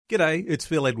G'day, it's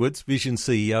Phil Edwards, Vision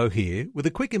CEO here, with a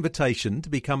quick invitation to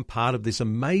become part of this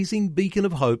amazing beacon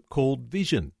of hope called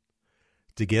Vision.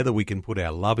 Together we can put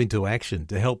our love into action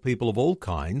to help people of all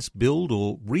kinds build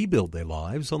or rebuild their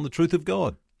lives on the truth of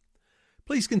God.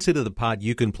 Please consider the part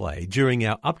you can play during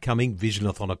our upcoming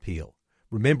Visionathon appeal,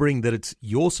 remembering that it's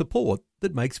your support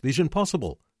that makes Vision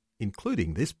possible,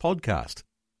 including this podcast.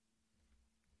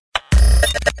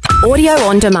 Audio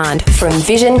on demand from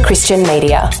Vision Christian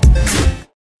Media.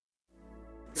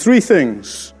 Three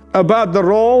things about the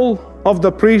role of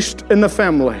the priest in the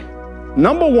family.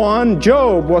 Number one,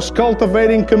 Job was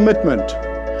cultivating commitment.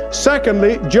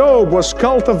 Secondly, Job was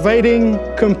cultivating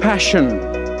compassion.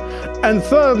 And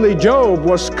thirdly, Job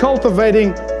was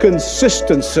cultivating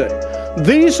consistency.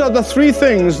 These are the three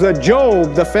things that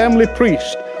Job, the family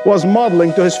priest, was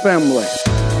modeling to his family.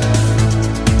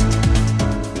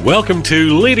 Welcome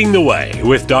to Leading the Way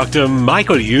with Dr.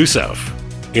 Michael Youssef.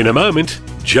 In a moment,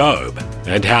 Job,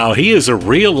 and how he is a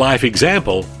real-life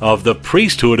example of the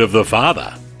priesthood of the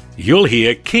Father. You'll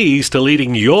hear keys to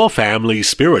leading your family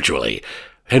spiritually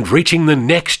and reaching the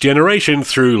next generation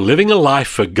through living a life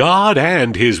for God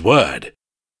and His Word.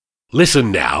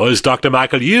 Listen now as Dr.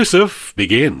 Michael Youssef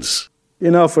begins.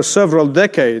 You know, for several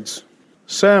decades,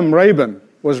 Sam Rabin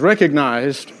was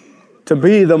recognized to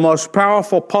be the most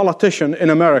powerful politician in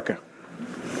America.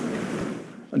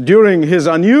 During his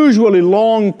unusually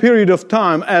long period of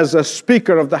time as a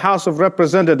Speaker of the House of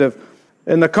Representatives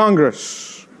in the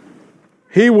Congress,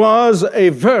 he was a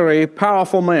very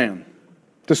powerful man,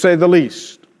 to say the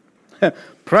least.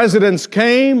 Presidents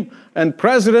came and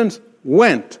presidents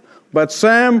went, but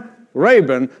Sam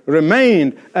Rabin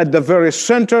remained at the very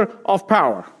center of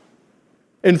power.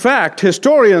 In fact,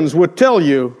 historians would tell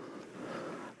you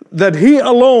that he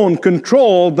alone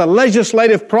controlled the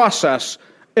legislative process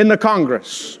in the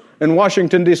Congress in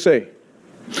Washington, D.C.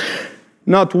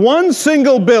 Not one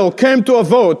single bill came to a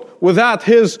vote without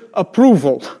his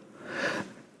approval.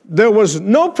 There was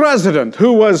no president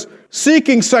who was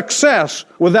seeking success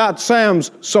without Sam's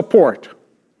support.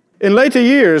 In later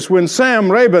years, when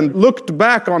Sam Rabin looked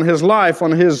back on his life,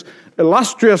 on his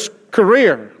illustrious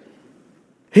career,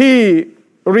 he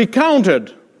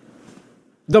recounted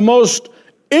the most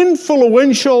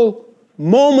influential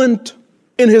moment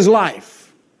in his life.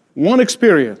 One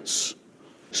experience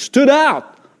stood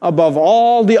out above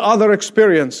all the other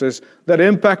experiences that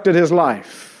impacted his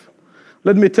life.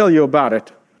 Let me tell you about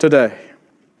it today.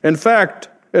 In fact,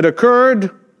 it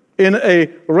occurred in a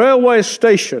railway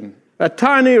station, a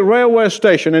tiny railway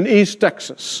station in East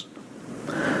Texas.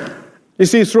 You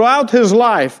see, throughout his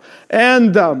life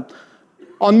and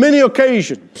on many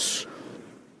occasions,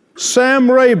 Sam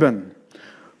Rabin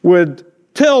would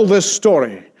tell this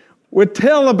story, would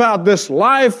tell about this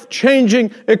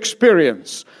life-changing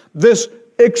experience, this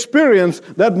experience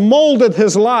that molded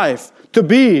his life to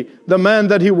be the man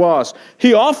that he was.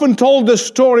 He often told this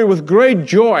story with great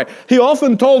joy. He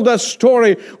often told that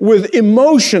story with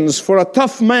emotions for a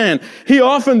tough man. He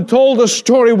often told the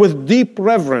story with deep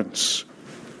reverence.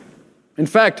 In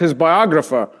fact, his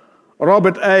biographer,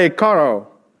 Robert A. Caro,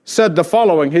 said the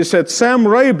following. He said, Sam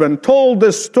Rabin told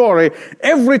this story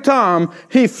every time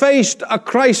he faced a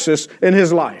crisis in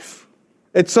his life.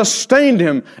 It sustained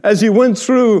him as he went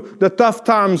through the tough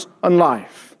times in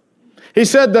life. He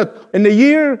said that in the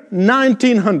year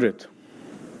 1900,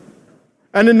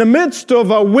 and in the midst of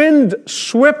a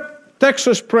wind-swept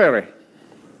Texas prairie,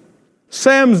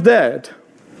 Sam's dad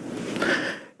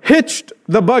hitched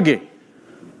the buggy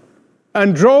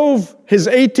and drove his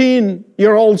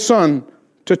 18-year-old son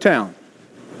to town.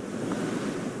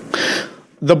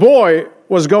 The boy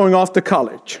was going off to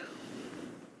college,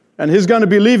 and he's going to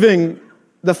be leaving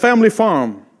the family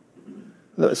farm.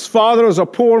 His father was a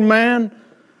poor man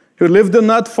who lived in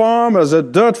that farm as a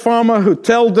dirt farmer who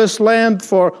tilled this land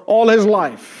for all his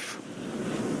life.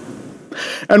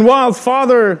 And while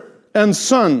father and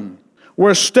son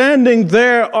were standing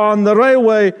there on the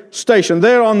railway station,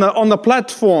 there on the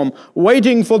platform,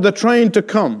 waiting for the train to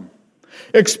come,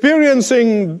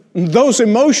 experiencing those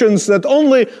emotions that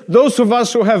only those of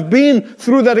us who have been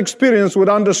through that experience would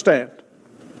understand,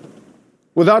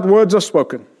 without words are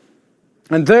spoken.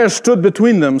 And there stood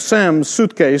between them Sam's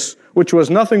suitcase, which was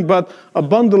nothing but a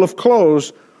bundle of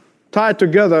clothes tied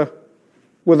together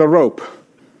with a rope.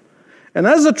 And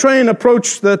as the train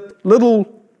approached that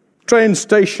little train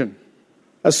station,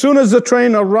 as soon as the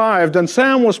train arrived and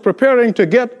Sam was preparing to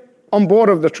get on board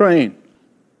of the train,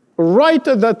 right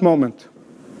at that moment,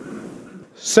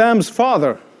 Sam's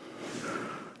father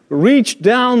reached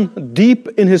down deep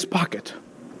in his pocket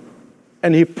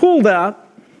and he pulled out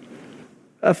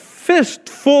a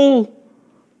fistful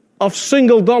of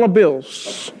single-dollar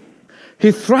bills.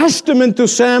 He thrust them into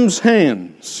Sam's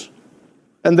hands,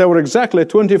 and they were exactly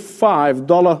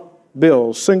 $25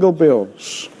 bills, single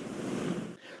bills.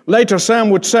 Later,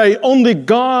 Sam would say, only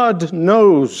God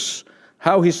knows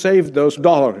how he saved those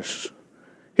dollars.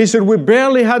 He said, we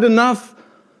barely had enough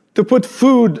to put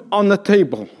food on the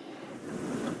table.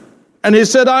 And he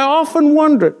said, I often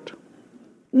wondered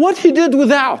what he did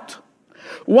without,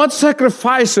 what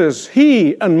sacrifices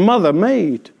he and mother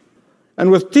made. And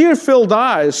with tear-filled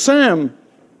eyes, Sam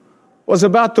was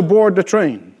about to board the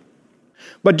train.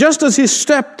 But just as he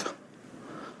stepped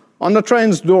on the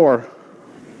train's door,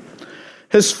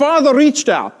 his father reached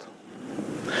out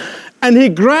and he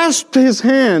grasped his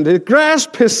hand. He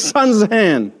grasped his son's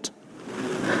hand.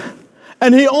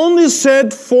 And he only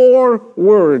said 4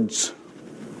 words.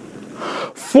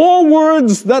 4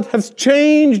 words that have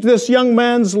changed this young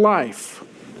man's life.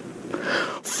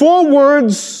 4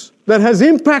 words that has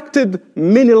impacted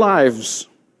many lives.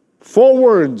 4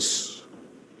 words.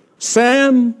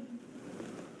 Sam,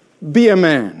 be a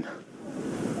man.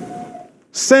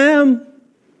 Sam,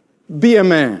 be a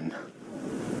man.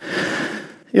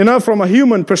 You know, from a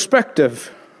human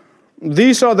perspective,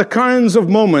 these are the kinds of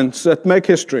moments that make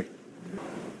history,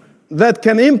 that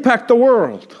can impact the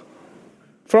world.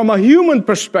 From a human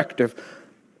perspective,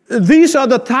 these are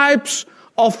the types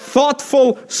of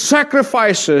thoughtful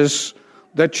sacrifices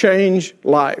that change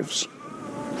lives.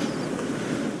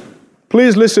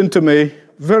 Please listen to me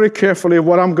very carefully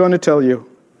what I'm going to tell you.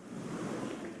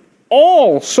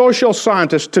 All social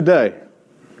scientists today,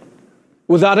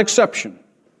 without exception,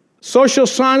 social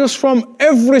scientists from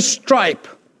every stripe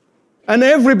and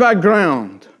every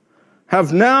background,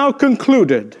 have now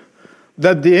concluded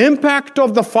that the impact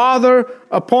of the father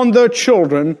upon their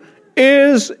children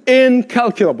is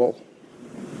incalculable.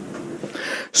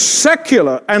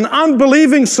 Secular and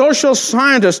unbelieving social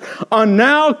scientists are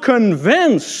now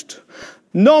convinced,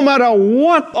 no matter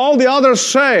what all the others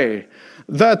say,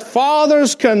 that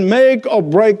fathers can make or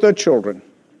break their children.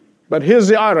 But here's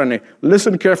the irony.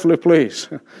 Listen carefully, please.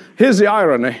 Here's the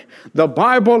irony. The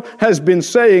Bible has been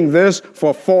saying this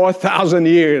for 4,000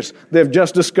 years. They've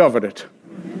just discovered it.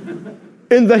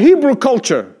 In the Hebrew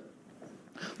culture,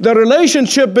 the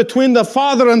relationship between the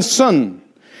father and son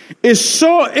is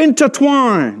so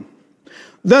intertwined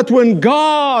that when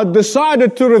God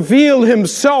decided to reveal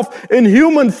himself in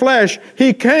human flesh,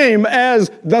 he came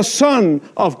as the Son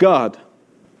of God.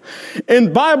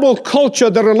 In Bible culture,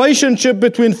 the relationship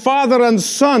between father and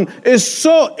son is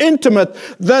so intimate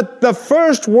that the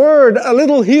first word a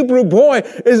little Hebrew boy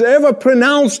is ever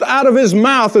pronounced out of his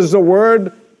mouth is the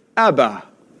word Abba.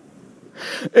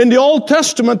 In the Old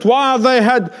Testament, while they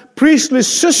had priestly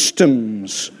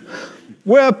systems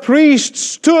where priests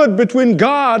stood between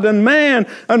God and man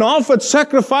and offered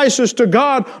sacrifices to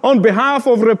God on behalf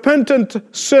of repentant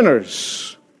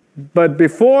sinners, but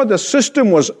before the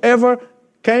system was ever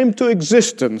came to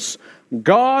existence,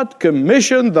 God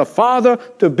commissioned the father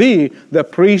to be the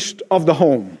priest of the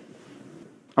home.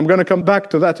 I'm going to come back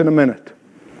to that in a minute.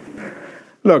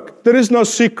 Look, there is no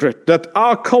secret that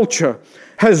our culture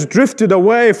has drifted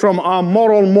away from our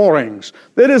moral moorings.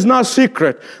 There is no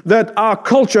secret that our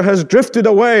culture has drifted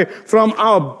away from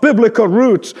our biblical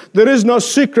roots. There is no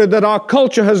secret that our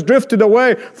culture has drifted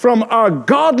away from our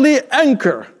godly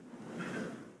anchor.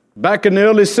 Back in the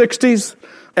early 60s,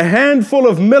 a handful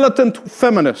of militant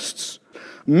feminists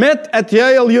met at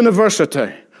Yale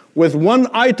University with one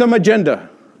item agenda: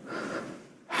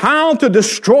 how to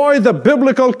destroy the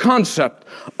biblical concept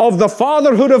of the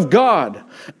fatherhood of God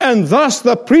and thus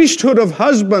the priesthood of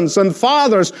husbands and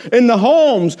fathers in the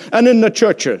homes and in the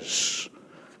churches.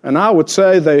 And I would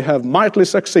say they have mightily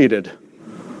succeeded.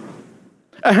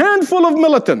 A handful of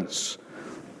militants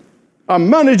are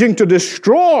managing to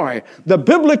destroy the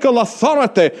biblical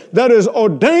authority that is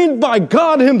ordained by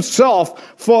God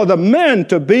himself for the men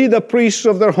to be the priests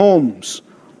of their homes.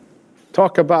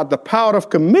 Talk about the power of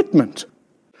commitment.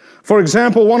 For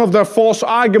example, one of their false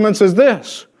arguments is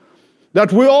this: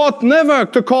 that we ought never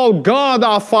to call God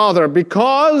our Father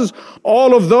because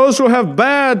all of those who have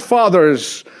bad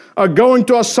fathers are going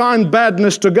to assign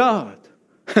badness to God.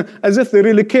 As if they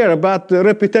really care about the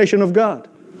reputation of God.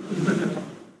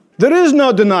 There is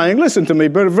no denying, listen to me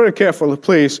very, very carefully,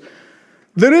 please.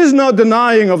 There is no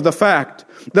denying of the fact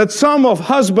that some of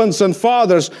husbands and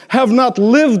fathers have not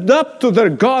lived up to their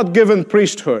God-given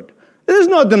priesthood. There is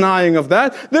no denying of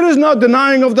that. There is no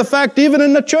denying of the fact even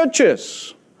in the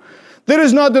churches. There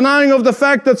is no denying of the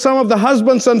fact that some of the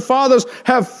husbands and fathers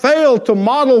have failed to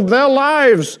model their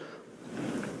lives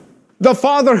the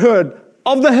fatherhood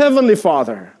of the Heavenly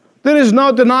Father. There is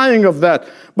no denying of that.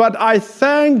 But I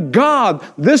thank God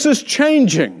this is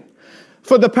changing.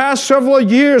 For the past several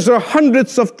years, there are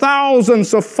hundreds of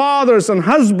thousands of fathers and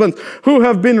husbands who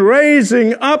have been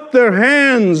raising up their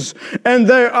hands, and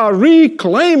they are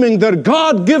reclaiming their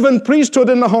God-given priesthood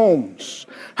in the homes.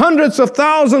 Hundreds of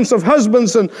thousands of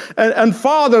husbands and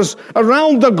fathers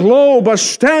around the globe are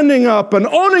standing up and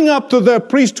owning up to their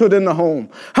priesthood in the home.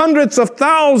 Hundreds of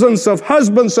thousands of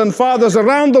husbands and fathers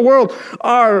around the world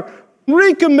are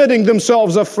recommitting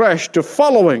themselves afresh to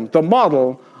following the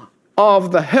model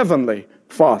of the Heavenly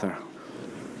Father.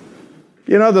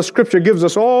 You know, the Scripture gives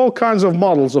us all kinds of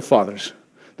models of fathers.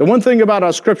 The one thing about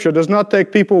our Scripture does not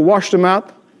take people, wash them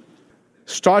out,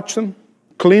 starch them,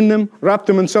 clean them, wrap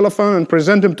them in cellophane, and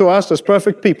present them to us as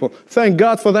perfect people. Thank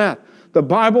God for that. The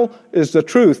Bible is the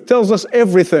truth, tells us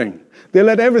everything. They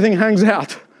let everything hang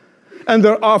out. And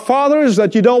there are fathers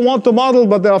that you don't want to model,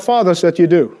 but there are fathers that you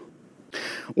do.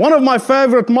 One of my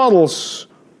favorite models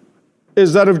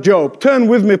is that of Job. Turn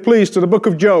with me, please, to the book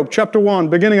of Job, chapter 1,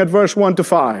 beginning at verse 1 to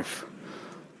 5.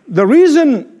 The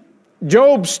reason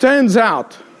Job stands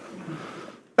out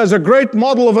as a great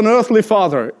model of an earthly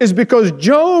father is because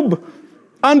Job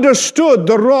understood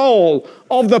the role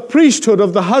of the priesthood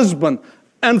of the husband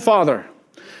and father.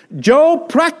 Job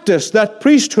practiced that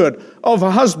priesthood of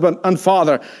a husband and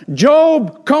father.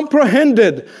 Job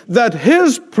comprehended that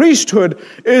his priesthood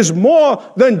is more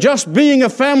than just being a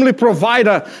family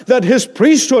provider, that his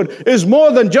priesthood is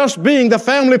more than just being the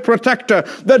family protector,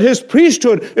 that his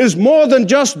priesthood is more than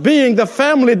just being the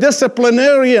family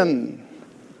disciplinarian.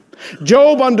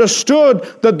 Job understood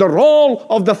that the role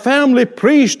of the family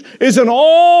priest is an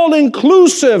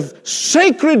all-inclusive,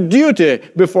 sacred duty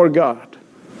before God.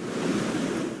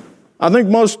 I think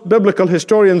most biblical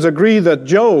historians agree that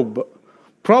Job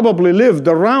probably lived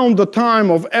around the time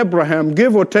of Abraham,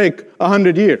 give or take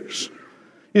 100 years.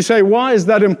 You say, why is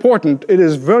that important? It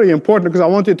is very important because I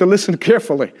want you to listen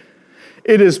carefully.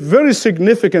 It is very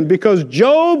significant because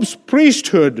Job's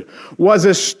priesthood was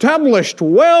established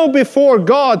well before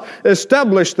God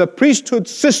established the priesthood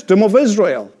system of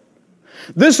Israel.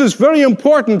 This is very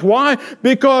important. Why?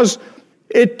 Because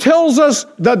it tells us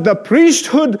that the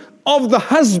priesthood of the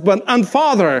husband and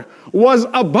father was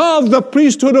above the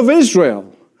priesthood of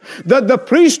Israel. That the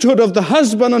priesthood of the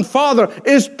husband and father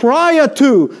is prior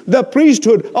to the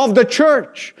priesthood of the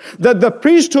church. That the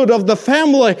priesthood of the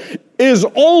family is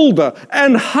older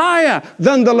and higher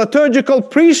than the liturgical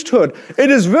priesthood.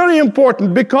 It is very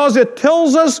important because it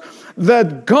tells us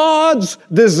that God's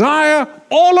desire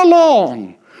all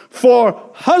along for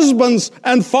husbands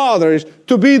and fathers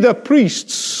to be the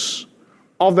priests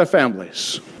of their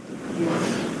families.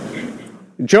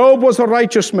 Job was a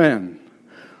righteous man.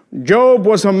 Job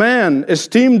was a man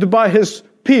esteemed by his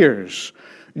peers.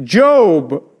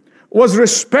 Job was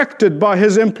respected by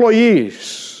his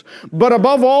employees. But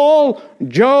above all,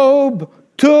 Job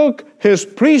took his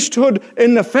priesthood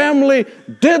in the family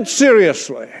dead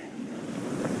seriously.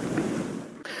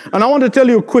 And I want to tell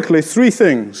you quickly 3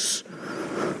 things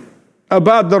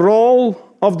about the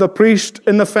role of the priest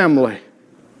in the family.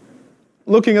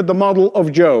 Looking at the model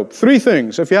of Job. 3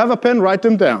 things. If you have a pen, write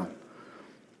them down.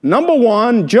 Number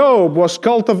 1, Job was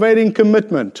cultivating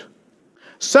commitment.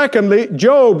 Secondly,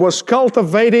 Job was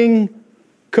cultivating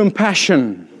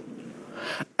compassion.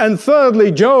 And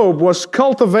thirdly, Job was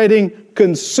cultivating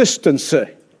consistency.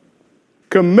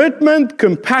 Commitment,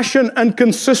 compassion, and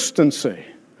consistency.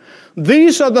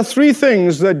 These are the 3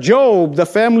 things that Job, the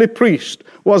family priest,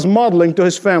 was modeling to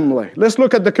his family. Let's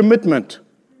look at the commitment.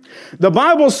 The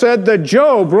Bible said that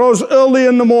Job rose early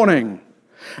in the morning.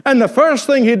 And the first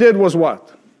thing he did was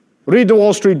what? Read the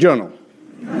Wall Street Journal.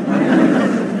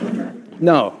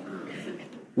 No.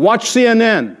 Watch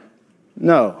CNN.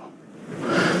 No.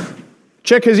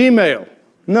 Check his email.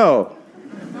 No.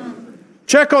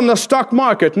 Check on the stock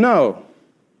market. No.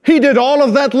 He did all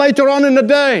of that later on in the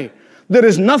day. There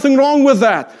is nothing wrong with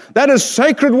that. That is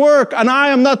sacred work, and I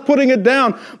am not putting it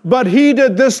down. But he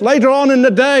did this later on in the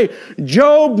day.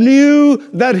 Job knew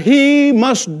that he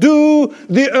must do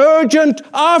the urgent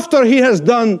after he has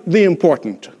done the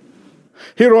important.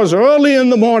 He rose early in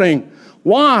the morning.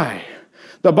 Why?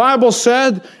 The Bible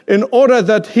said, in order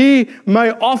that he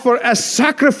may offer a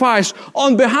sacrifice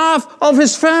on behalf of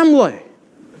his family.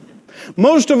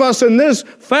 Most of us in this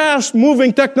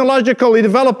fast-moving, technologically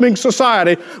developing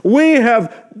society, we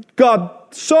have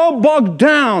got so bogged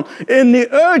down in the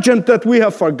urgent that we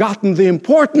have forgotten the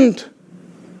important.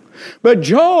 But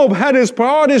Job had his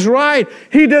priorities right.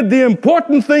 He did the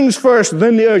important things first,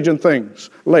 then the urgent things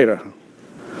later.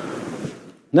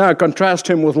 Now contrast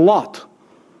him with Lot,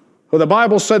 who the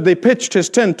Bible said they pitched his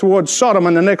tent towards Sodom,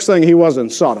 and the next thing he was in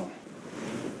Sodom.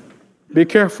 Be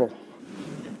careful.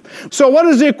 So what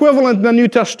is the equivalent in the New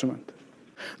Testament?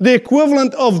 The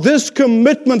equivalent of this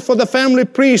commitment for the family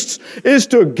priests is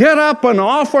to get up and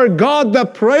offer God the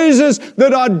praises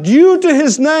that are due to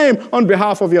His name on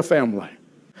behalf of your family.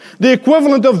 The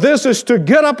equivalent of this is to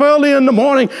get up early in the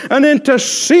morning and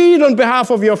intercede on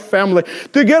behalf of your family.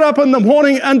 To get up in the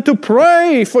morning and to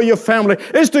pray for your family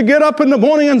is to get up in the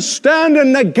morning and stand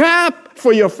in the gap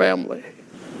for your family.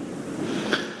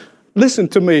 Listen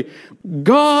to me.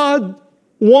 God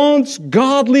wants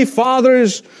godly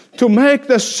fathers to make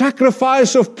the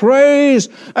sacrifice of praise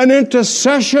and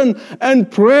intercession and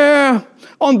prayer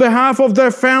on behalf of their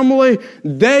family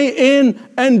day in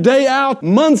and day out,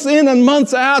 months in and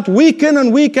months out, week in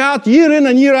and week out, year in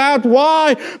and year out.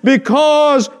 Why?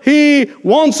 Because He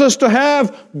wants us to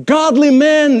have godly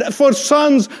men for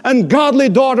sons and godly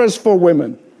daughters for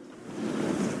women.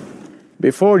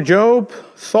 Before Job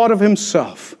thought of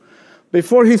himself,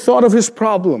 before he thought of his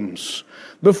problems,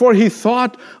 before he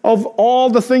thought of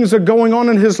all the things that are going on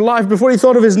in his life, before he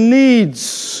thought of his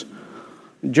needs,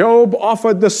 Job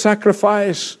offered the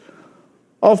sacrifice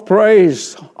of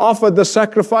praise, offered the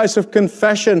sacrifice of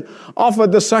confession,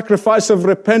 offered the sacrifice of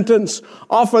repentance,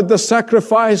 offered the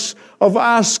sacrifice of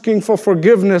asking for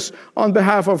forgiveness on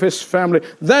behalf of his family.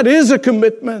 That is a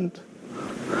commitment.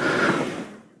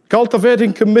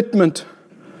 Cultivating commitment.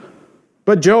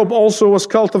 But Job also was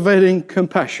cultivating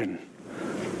compassion.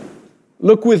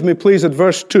 Look with me, please, at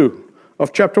verse 2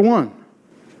 of chapter 1.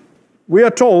 We are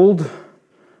told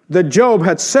that Job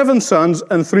had 7 sons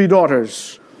and 3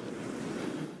 daughters.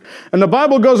 And the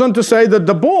Bible goes on to say that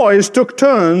the boys took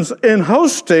turns in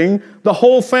hosting the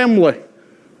whole family.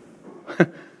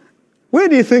 Where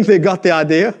do you think they got the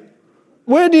idea?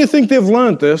 Where do you think they've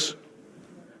learned this?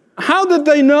 How did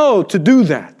they know to do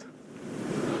that?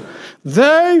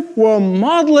 They were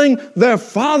modeling their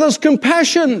father's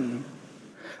compassion.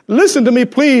 Listen to me,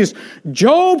 please.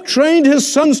 Job trained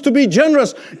his sons to be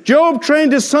generous. Job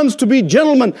trained his sons to be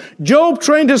gentlemen. Job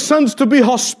trained his sons to be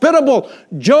hospitable.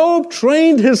 Job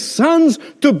trained his sons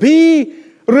to be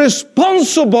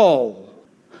responsible.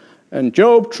 And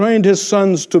Job trained his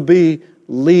sons to be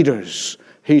leaders.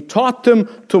 He taught them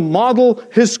to model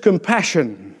his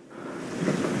compassion.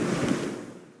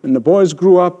 And the boys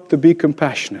grew up to be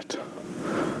compassionate.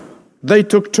 They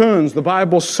took turns, the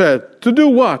Bible said, to do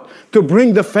what? To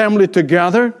bring the family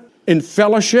together in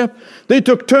fellowship. They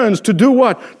took turns to do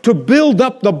what? To build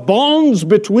up the bonds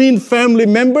between family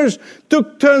members.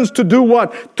 Took turns to do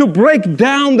what? To break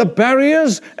down the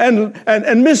barriers and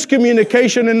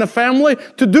miscommunication in the family.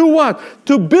 To do what?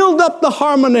 To build up the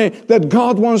harmony that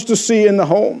God wants to see in the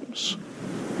homes.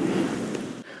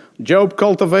 Job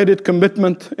cultivated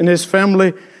commitment in his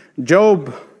family.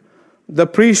 Job, the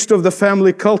priest of the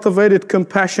family, cultivated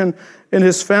compassion in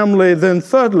his family. Then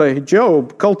thirdly,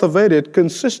 Job cultivated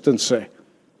consistency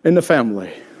in the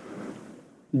family.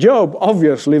 Job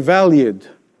obviously valued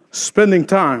spending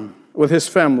time with his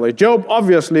family. Job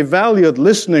obviously valued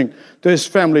listening to his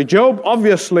family. Job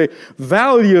obviously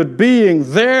valued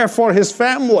being there for his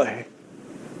family.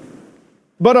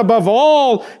 But above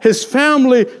all, his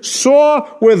family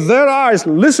saw with their eyes.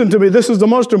 Listen to me, this is the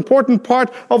most important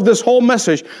part of this whole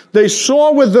message. They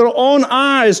saw with their own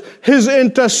eyes his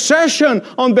intercession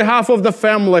on behalf of the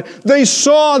family. They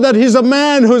saw that he's a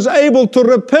man who's able to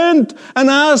repent and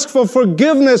ask for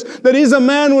forgiveness, that he's a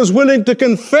man who was willing to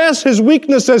confess his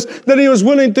weaknesses, that he was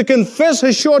willing to confess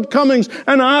his shortcomings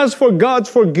and ask for God's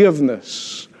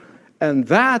forgiveness. And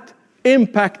that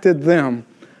impacted them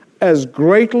as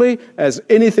greatly as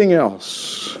anything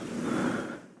else.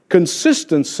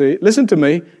 Consistency, listen to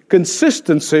me,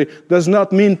 consistency does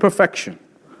not mean perfection.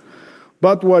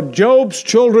 But what Job's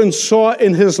children saw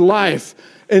in his life,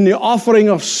 in the offering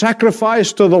of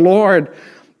sacrifice to the Lord,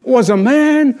 was a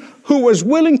man who was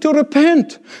willing to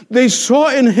repent. They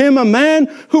saw in him a man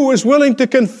who was willing to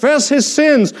confess his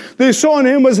sins. They saw in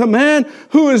him as a man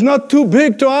who is not too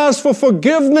big to ask for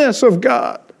forgiveness of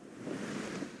God.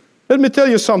 Let me tell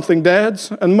you something,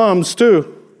 dads and moms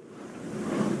too.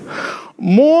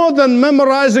 More than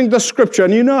memorizing the scripture,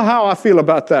 and you know how I feel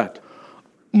about that.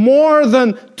 More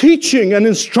than teaching and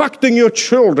instructing your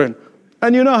children,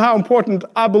 and you know how important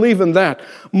I believe in that.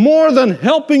 More than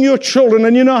helping your children,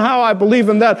 and you know how I believe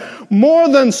in that. More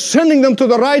than sending them to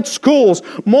the right schools,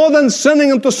 more than sending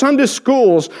them to Sunday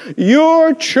schools.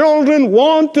 Your children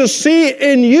want to see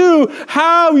in you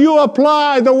how you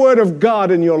apply the Word of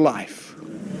God in your life.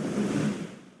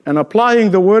 And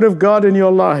applying the Word of God in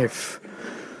your life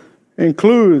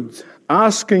includes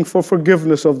asking for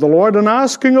forgiveness of the Lord and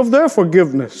asking of their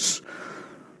forgiveness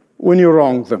when you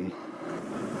wrong them.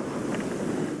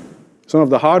 Some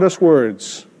of the hardest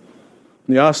words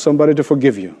when you ask somebody to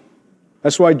forgive you.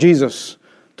 That's why Jesus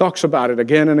talks about it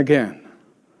again and again,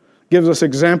 gives us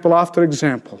example after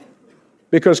example.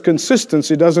 Because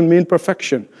consistency doesn't mean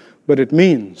perfection, but it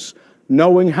means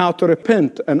knowing how to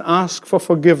repent and ask for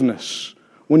forgiveness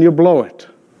when you blow it.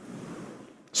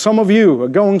 Some of you are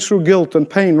going through guilt and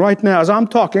pain right now as I'm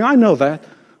talking. I know that.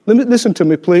 Listen to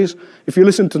me, please. If you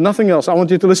listen to nothing else, I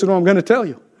want you to listen to what I'm going to tell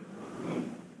you.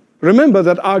 Remember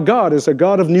that our God is a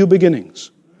God of new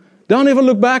beginnings. Don't ever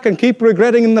look back and keep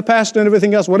regretting in the past and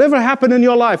everything else. Whatever happened in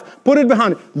your life, put it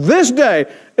behind you. This day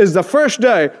is the first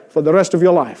day for the rest of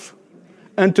your life.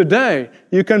 And today,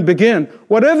 you can begin,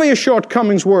 whatever your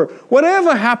shortcomings were,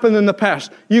 whatever happened in the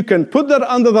past, you can put that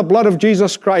under the blood of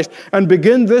Jesus Christ and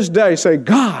begin this day. Say,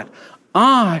 God,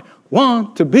 I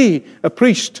want to be a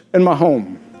priest in my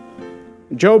home.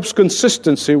 Job's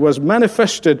consistency was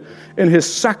manifested in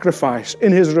his sacrifice,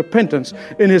 in his repentance,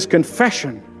 in his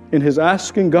confession, in his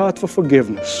asking God for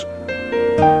forgiveness.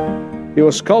 He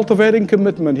was cultivating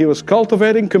commitment. He was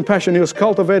cultivating compassion. He was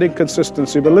cultivating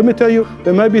consistency. But let me tell you,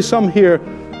 there may be some here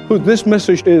who this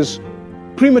message is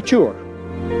premature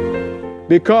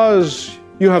because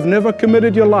you have never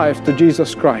committed your life to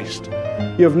Jesus Christ.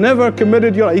 You have never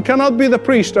committed your life. You cannot be the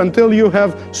priest until you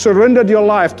have surrendered your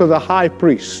life to the high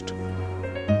priest.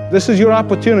 This is your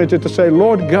opportunity to say,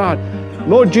 Lord God,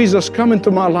 Lord Jesus, come into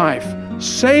my life.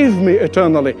 Save me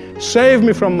eternally. Save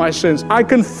me from my sins. I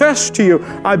confess to you.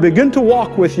 I begin to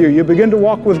walk with you. You begin to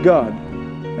walk with God.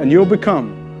 And you'll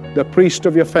become the priest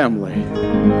of your family.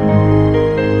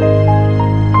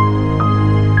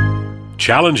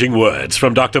 Challenging words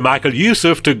from Dr. Michael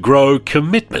Youssef to grow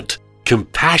commitment,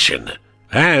 compassion,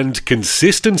 and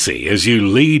consistency as you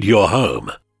lead your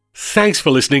home. Thanks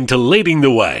for listening to Leading the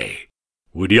Way.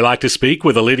 Would you like to speak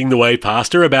with a Leading the Way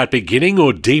pastor about beginning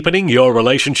or deepening your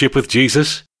relationship with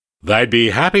Jesus? They'd be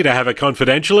happy to have a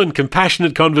confidential and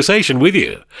compassionate conversation with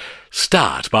you.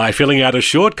 Start by filling out a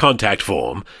short contact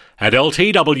form at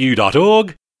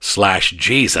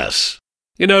ltw.org/Jesus.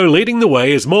 You know, Leading the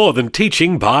Way is more than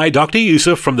teaching by Dr.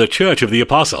 Youssef from the Church of the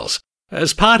Apostles.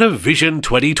 As part of Vision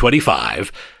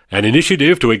 2025, an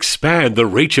initiative to expand the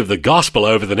reach of the gospel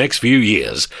over the next few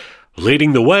years,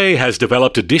 Leading the Way has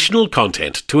developed additional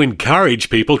content to encourage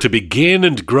people to begin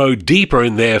and grow deeper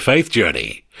in their faith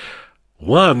journey.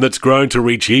 One that's grown to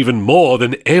reach even more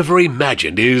than ever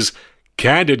imagined is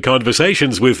Candid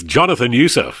Conversations with Jonathan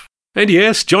Youssef. And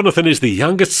yes, Jonathan is the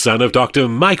youngest son of Dr.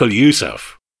 Michael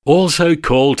Youssef. Also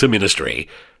called to ministry,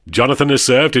 Jonathan has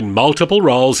served in multiple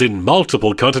roles in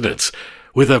multiple continents,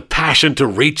 with a passion to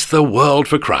reach the world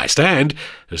for Christ and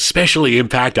especially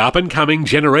impact up-and-coming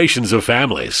generations of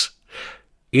families.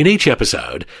 In each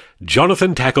episode,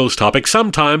 Jonathan tackles topics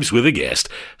sometimes with a guest,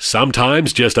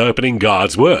 sometimes just opening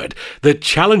God's Word, that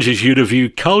challenges you to view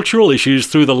cultural issues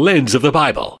through the lens of the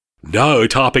Bible. No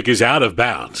topic is out of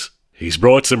bounds. He's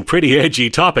brought some pretty edgy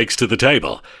topics to the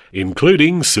table,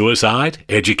 including suicide,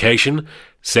 education,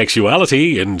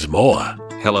 sexuality, and more.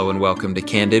 Hello and welcome to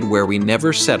Candid, where we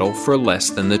never settle for less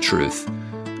than the truth.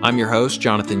 I'm your host,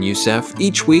 Jonathan Youssef.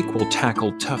 Each week we'll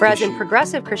tackle tough Whereas issues. in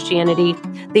progressive Christianity,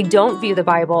 they don't view the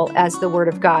Bible as the Word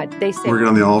of God. They say, We're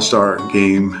on the All-Star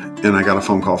game, and I got a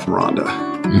phone call from Rhonda.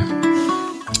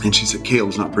 And she said,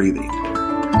 Caleb's not breathing.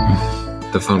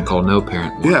 The phone call no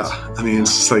parent wants. Yeah. I mean,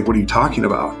 it's just like, what are you talking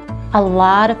about? A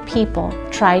lot of people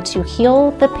try to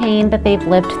heal the pain that they've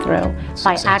lived through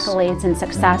by accolades and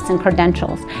success and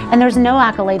credentials. And there's no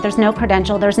accolade, there's no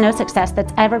credential, there's no success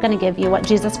that's ever going to give you what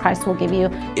Jesus Christ will give you.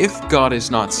 If God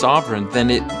is not sovereign, then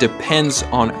it depends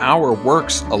on our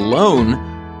works alone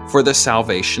for the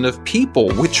salvation of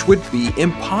people, which would be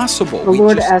impossible. The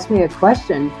Lord asked me a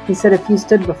question. He said, if you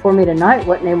stood before me tonight,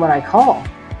 what name would I call?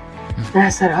 And I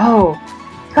said, oh,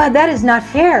 God, that is not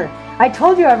fair. I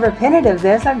told you I've repented of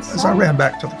this. I'm sorry. As I ran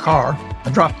back to the car, I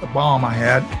dropped the bomb I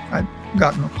had. I'd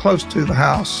gotten close to the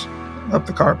house, up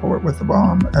the carport with the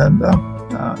bomb, and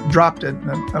dropped it.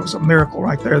 And that was a miracle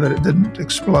right there that it didn't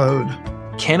explode.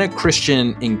 Can a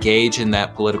Christian engage in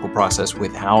that political process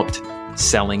without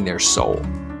selling their soul?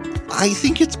 I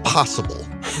think it's possible.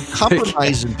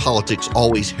 Compromise in politics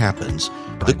always happens.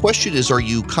 The question is, are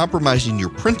you compromising your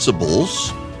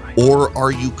principles or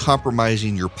are you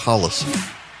compromising your policy?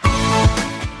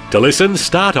 To listen,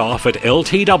 start off at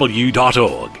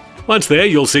ltw.org. Once there,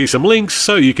 you'll see some links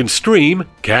so you can stream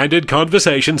Candid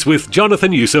Conversations with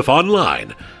Jonathan Youssef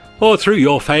online or through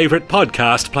your favourite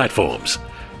podcast platforms.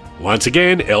 Once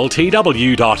again,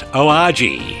 ltw.org.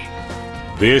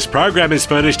 This program is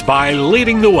furnished by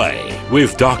Leading the Way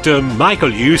with Dr.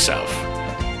 Michael Youssef,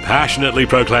 passionately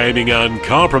proclaiming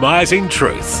uncompromising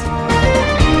truth.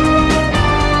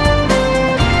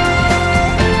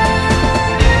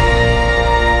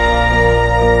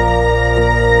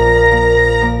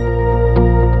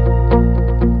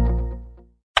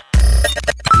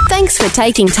 Thanks for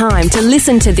taking time to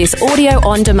listen to this audio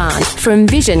on demand from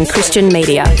Vision Christian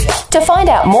Media. To find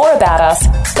out more about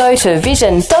us, go to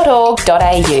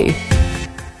vision.org.au.